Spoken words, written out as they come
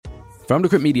From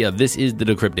Decrypt Media, this is the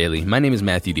Decrypt Daily. My name is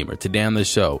Matthew Dimon. Today on the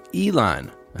show, Elon,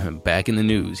 back in the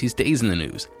news. He stays in the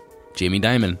news. Jamie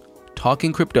Dimon,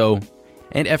 talking crypto,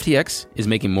 and FTX is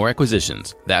making more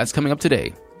acquisitions. That's coming up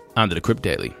today on the Decrypt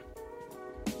Daily.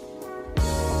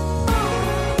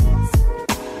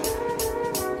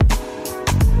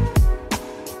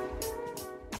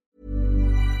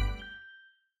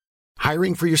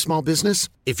 Hiring for your small business?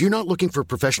 If you're not looking for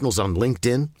professionals on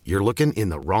LinkedIn, you're looking in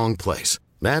the wrong place.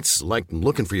 That's like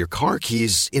looking for your car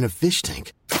keys in a fish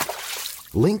tank.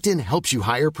 LinkedIn helps you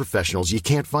hire professionals you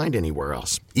can't find anywhere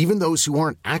else, even those who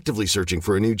aren't actively searching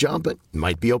for a new job but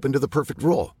might be open to the perfect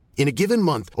role. In a given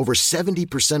month, over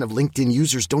 70% of LinkedIn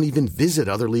users don't even visit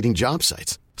other leading job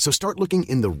sites. So start looking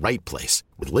in the right place.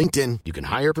 With LinkedIn, you can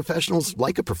hire professionals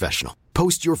like a professional.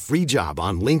 Post your free job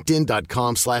on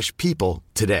linkedin.com/people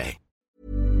today.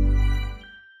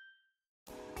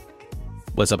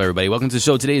 What's up, everybody? Welcome to the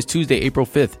show. Today is Tuesday, April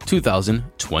 5th,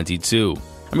 2022.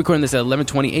 I'm recording this at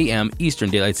 11:20 a.m. Eastern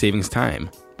Daylight Savings Time.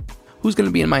 Who's going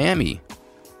to be in Miami?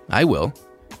 I will.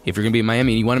 If you're going to be in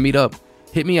Miami and you want to meet up,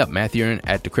 hit me up, Matthew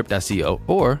at decrypt.co,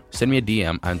 or send me a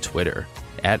DM on Twitter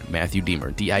at Matthew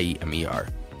Diemer, Diemer.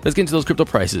 Let's get into those crypto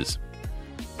prices.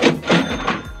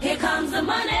 Here comes the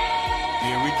money.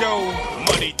 Here we go.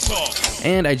 Money talk.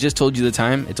 And I just told you the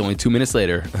time. It's only 2 minutes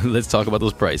later. Let's talk about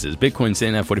those prices. Bitcoin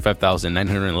sitting at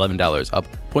 $45,911, up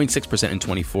 0.6% in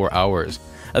 24 hours.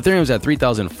 Ethereum's at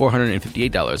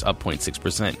 $3,458, up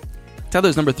 0.6%.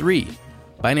 Tether's number 3.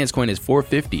 Binance Coin is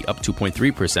 $450, up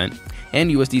 2.3%. And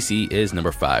USDC is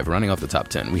number 5. Running off the top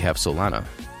 10, we have Solana,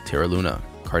 Terra Luna,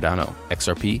 Cardano,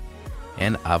 XRP,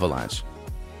 and Avalanche.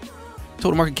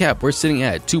 Total market cap, we're sitting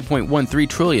at $2.13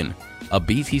 trillion, a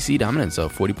BTC dominance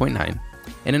of 40.9%.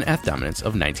 and an ETH dominance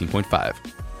of 19.5.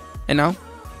 And now,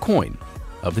 coin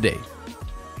of the day.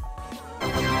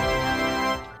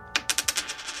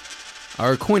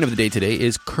 Our coin of the day today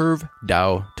is Curve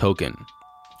DAO token.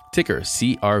 Ticker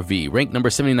CRV. Ranked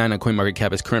number 79 on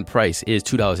CoinMarketCap. Its current price is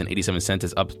 $2.87.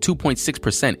 It's up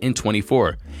 2.6% in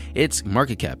 24. Its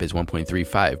market cap is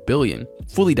 $1.35 billion.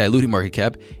 Fully diluted market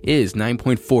cap is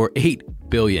 $9.48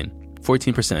 billion.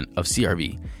 14% of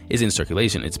CRV is in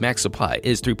circulation. Its max supply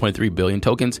is 3.3 billion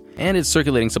tokens, and its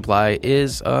circulating supply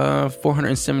is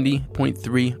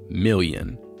 470.3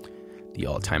 million. The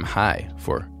all-time high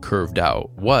for Curve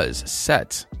DAO was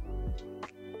set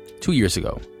 2 years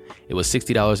ago. It was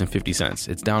 $60.50.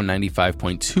 It's down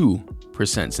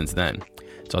 95.2% since then.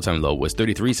 Its all-time low was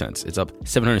 33 cents. It's up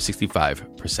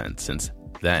 765% since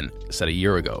then, set a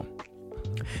year ago.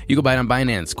 You can buy it on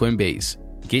Binance, Coinbase,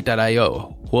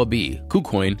 Gate.io, Huobi,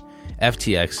 KuCoin,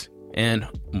 FTX, and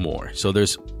more. So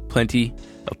there's plenty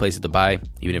of places to buy,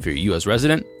 even if you're a U.S.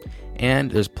 resident,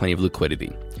 and there's plenty of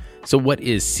liquidity. So what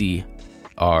is CRV?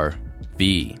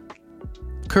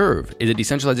 Curve is a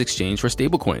decentralized exchange for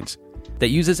stablecoins that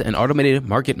uses an automated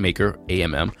market maker,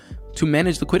 AMM, to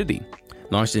manage liquidity.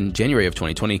 Launched in January of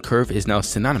 2020, Curve is now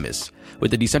synonymous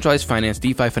with the decentralized finance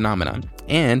DeFi phenomenon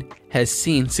and has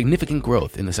seen significant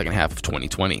growth in the second half of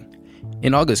 2020.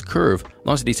 In August, Curve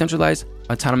launched a decentralized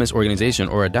autonomous organization,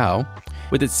 or a DAO,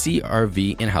 with its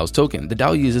CRV in-house token. The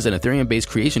DAO uses an Ethereum-based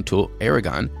creation tool,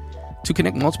 Aragon, to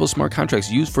connect multiple smart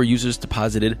contracts used for users'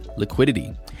 deposited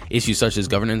liquidity. Issues such as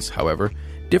governance, however,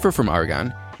 differ from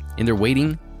Aragon in their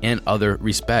weighting and other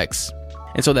respects.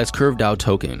 And so that's Curve DAO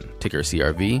token, ticker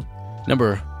CRV,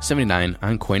 number 79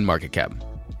 on CoinMarketCap.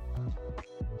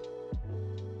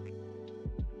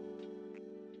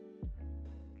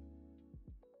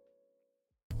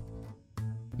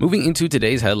 Moving into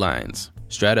today's headlines.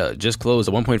 Strata just closed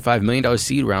a $1.5 million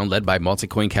seed round led by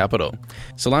Multicoin Capital.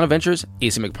 Solana Ventures,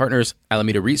 Asymmetric Partners,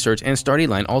 Alameda Research, and Starting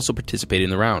Line also participated in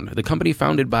the round. The company,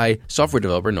 founded by software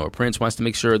developer Noah Prince, wants to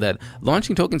make sure that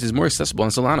launching tokens is more accessible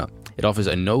on Solana. It offers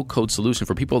a no-code solution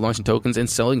for people launching tokens and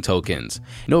selling tokens.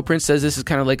 Noah Prince says this is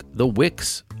kind of like the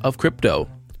Wix of crypto.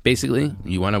 Basically,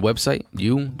 you want a website,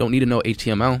 you don't need to know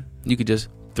HTML. You could just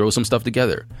throw some stuff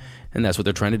together. And that's what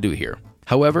they're trying to do here.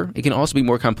 However, it can also be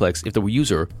more complex if the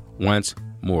user wants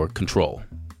more control.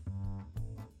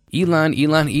 Elon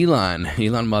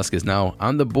Musk is now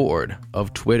on the board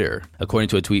of Twitter, according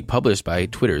to a tweet published by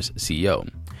Twitter's CEO.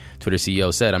 Twitter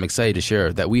CEO said, "I'm excited to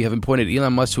share that we have appointed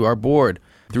Elon Musk to our board.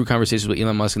 Through conversations with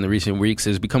Elon Musk in the recent weeks,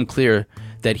 it has become clear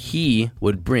that he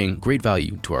would bring great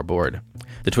value to our board."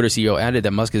 The Twitter CEO added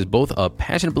that Musk is both a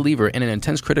passionate believer and an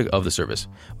intense critic of the service,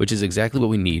 which is exactly what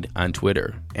we need on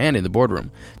Twitter and in the boardroom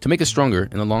to make us stronger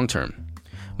in the long term.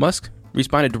 Musk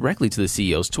responded directly to the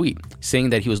CEO's tweet,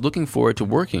 saying that he was looking forward to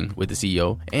working with the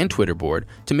CEO and Twitter board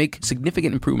to make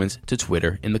significant improvements to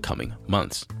Twitter in the coming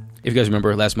months. If you guys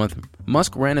remember, last month,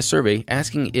 Musk ran a survey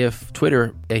asking if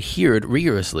Twitter adhered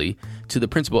rigorously to the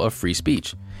principle of free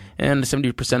speech. And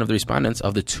 70% of the respondents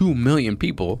of the 2 million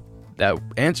people that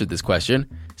answered this question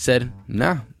said,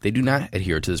 nah, they do not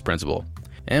adhere to this principle.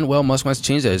 And well, Musk wants to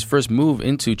change that. His first move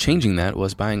into changing that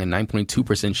was buying a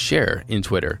 9.2% share in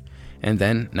Twitter. And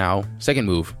then now, second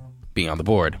move, being on the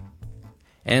board.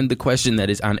 And the question that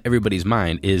is on everybody's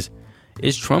mind is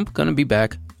Trump going to be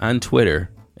back on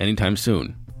Twitter anytime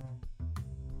soon?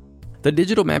 The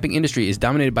digital mapping industry is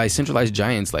dominated by centralized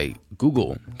giants like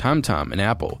Google, TomTom, and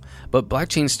Apple, but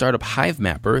blockchain startup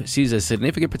HiveMapper sees a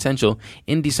significant potential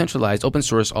in decentralized open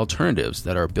source alternatives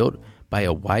that are built by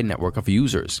a wide network of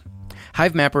users.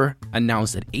 HiveMapper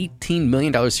announced an $18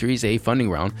 million Series A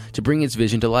funding round to bring its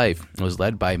vision to life. It was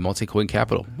led by Multicoin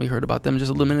Capital. We heard about them just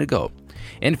a little minute ago.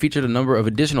 And featured a number of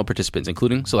additional participants,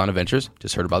 including Solana Ventures,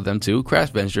 just heard about them too,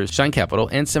 Craft Ventures, Shine Capital,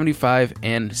 and 75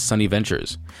 and Sunny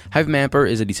Ventures. HiveMapper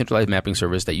is a decentralized mapping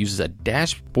service that uses a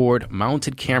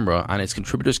dashboard-mounted camera on its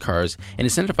contributors' cars and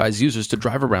incentivizes users to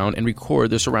drive around and record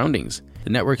their surroundings. The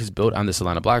network is built on the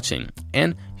Solana blockchain,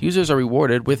 and users are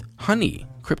rewarded with Honey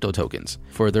crypto tokens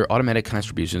for their automatic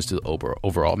contributions to the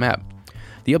overall map.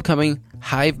 The upcoming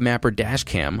HiveMapper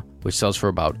Dashcam, which sells for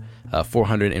about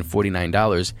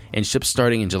 $449 and ships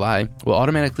starting in July, will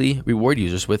automatically reward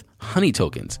users with Honey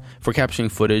tokens for capturing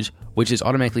footage, which is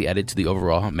automatically added to the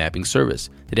overall mapping service.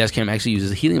 The Dashcam actually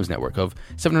uses a Helium's network of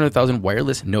 700,000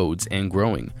 wireless nodes and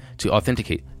growing to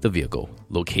authenticate the vehicle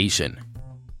location.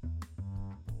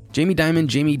 Jamie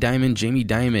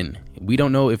Dimon. We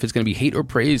don't know if it's going to be hate or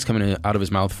praise coming out of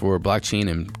his mouth for blockchain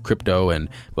and crypto, and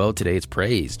well, today it's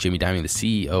praise. Jamie Dimon, the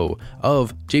CEO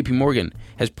of JP Morgan,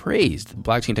 has praised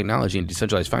blockchain technology and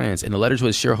decentralized finance in a letter to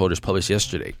his shareholders published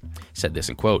yesterday. He said this,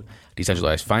 and quote,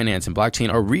 "Decentralized finance and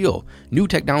blockchain are real, new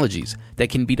technologies that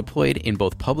can be deployed in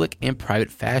both public and private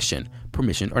fashion,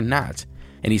 permission or not."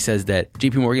 And he says that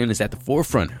JP Morgan is at the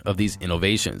forefront of these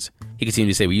innovations. He continued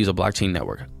to say, "We use a blockchain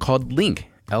network called Link,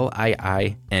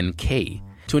 Link,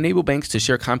 to enable banks to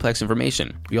share complex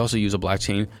information. We also use a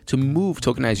blockchain to move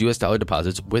tokenized US dollar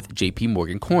deposits with JP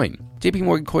Morgan Coin. JP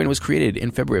Morgan Coin was created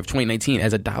in February of 2019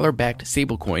 as a dollar-backed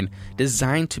stablecoin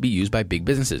designed to be used by big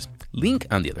businesses. Link,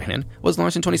 on the other hand, was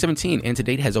launched in 2017 and to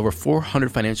date has over 400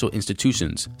 financial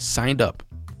institutions signed up."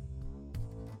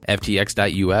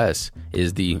 FTX.US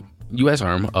is the U.S.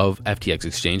 arm of FTX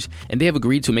exchange, and they have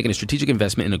agreed to making a strategic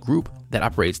investment in a group that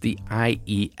operates the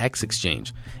IEX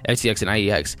exchange. FTX and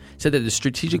IEX said that the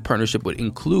strategic partnership would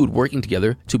include working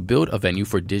together to build a venue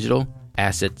for digital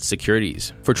asset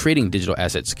securities, for trading digital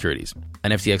asset securities.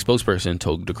 An FTX spokesperson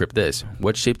told Decrypt this: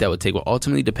 "What shape that would take will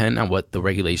ultimately depend on what the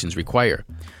regulations require.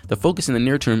 The focus in the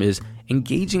near term is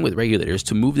engaging with regulators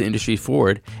to move the industry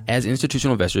forward, as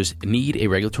institutional investors need a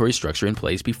regulatory structure in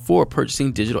place before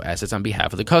purchasing digital assets on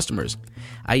behalf of the customers.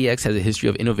 IEX has a history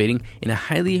of innovating in a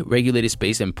highly regulated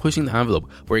space and pushing the envelope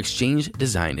where exchange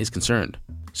design is concerned."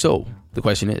 So the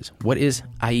question is, what is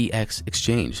IEX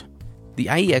exchange? The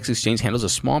IEX exchange handles a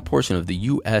small portion of the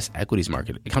U.S. equities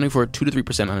market, accounting for 2 to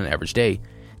 3% on an average day.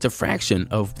 It's a fraction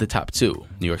of the top two.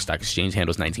 New York Stock Exchange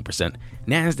handles 19%.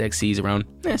 NASDAQ sees around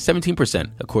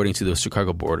 17%, according to the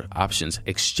Chicago Board Options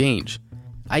Exchange.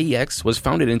 IEX was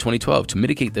founded in 2012 to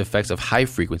mitigate the effects of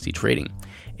high-frequency trading.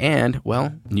 And,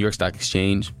 well, New York Stock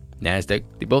Exchange, NASDAQ,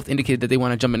 they both indicated that they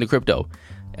want to jump into crypto.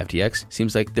 FTX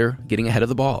seems like they're getting ahead of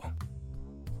the ball.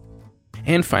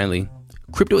 And finally,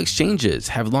 crypto exchanges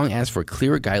have long asked for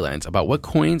clearer guidelines about what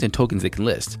coins and tokens they can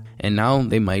list, and now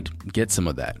they might get some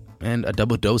of that, and a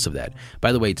double dose of that.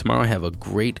 By the way, tomorrow I have a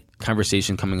great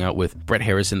conversation coming out with Brett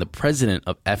Harrison, the president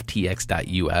of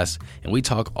FTX.US, and we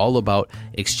talk all about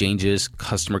exchanges,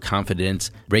 customer confidence,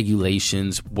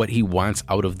 regulations, what he wants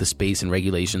out of the space and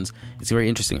regulations. It's very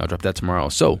interesting. I'll drop that tomorrow,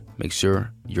 so make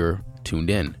sure you're tuned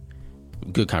in.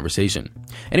 Good conversation.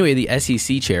 Anyway, the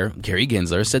SEC chair, Gary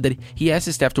Gensler, said that he asked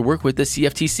his staff to work with the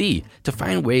CFTC to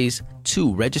find ways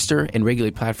to register and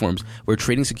regulate platforms where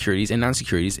trading securities and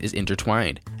non-securities is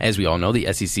intertwined. As we all know,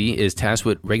 the SEC is tasked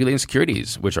with regulating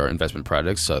securities, which are investment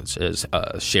products such as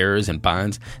shares and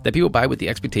bonds that people buy with the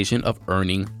expectation of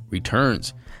earning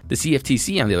returns. The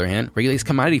CFTC, on the other hand, regulates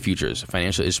commodity futures,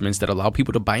 financial instruments that allow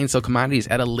people to buy and sell commodities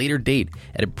at a later date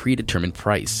at a predetermined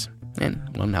price. And,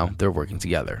 well, now they're working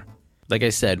together. Like I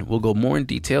said, we'll go more in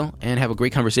detail and have a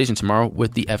great conversation tomorrow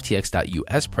with the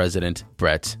FTX.US president,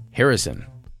 Brett Harrison.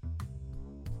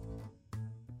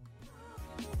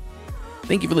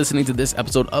 Thank you for listening to this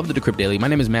episode of the Decrypt Daily. My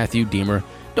name is Matthew Deemer.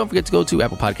 Don't forget to go to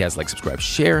Apple Podcasts, like, subscribe,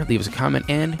 share, leave us a comment,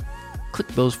 and click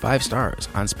those 5 stars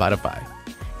on Spotify.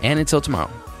 And until tomorrow,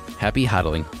 happy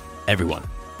hodling, everyone.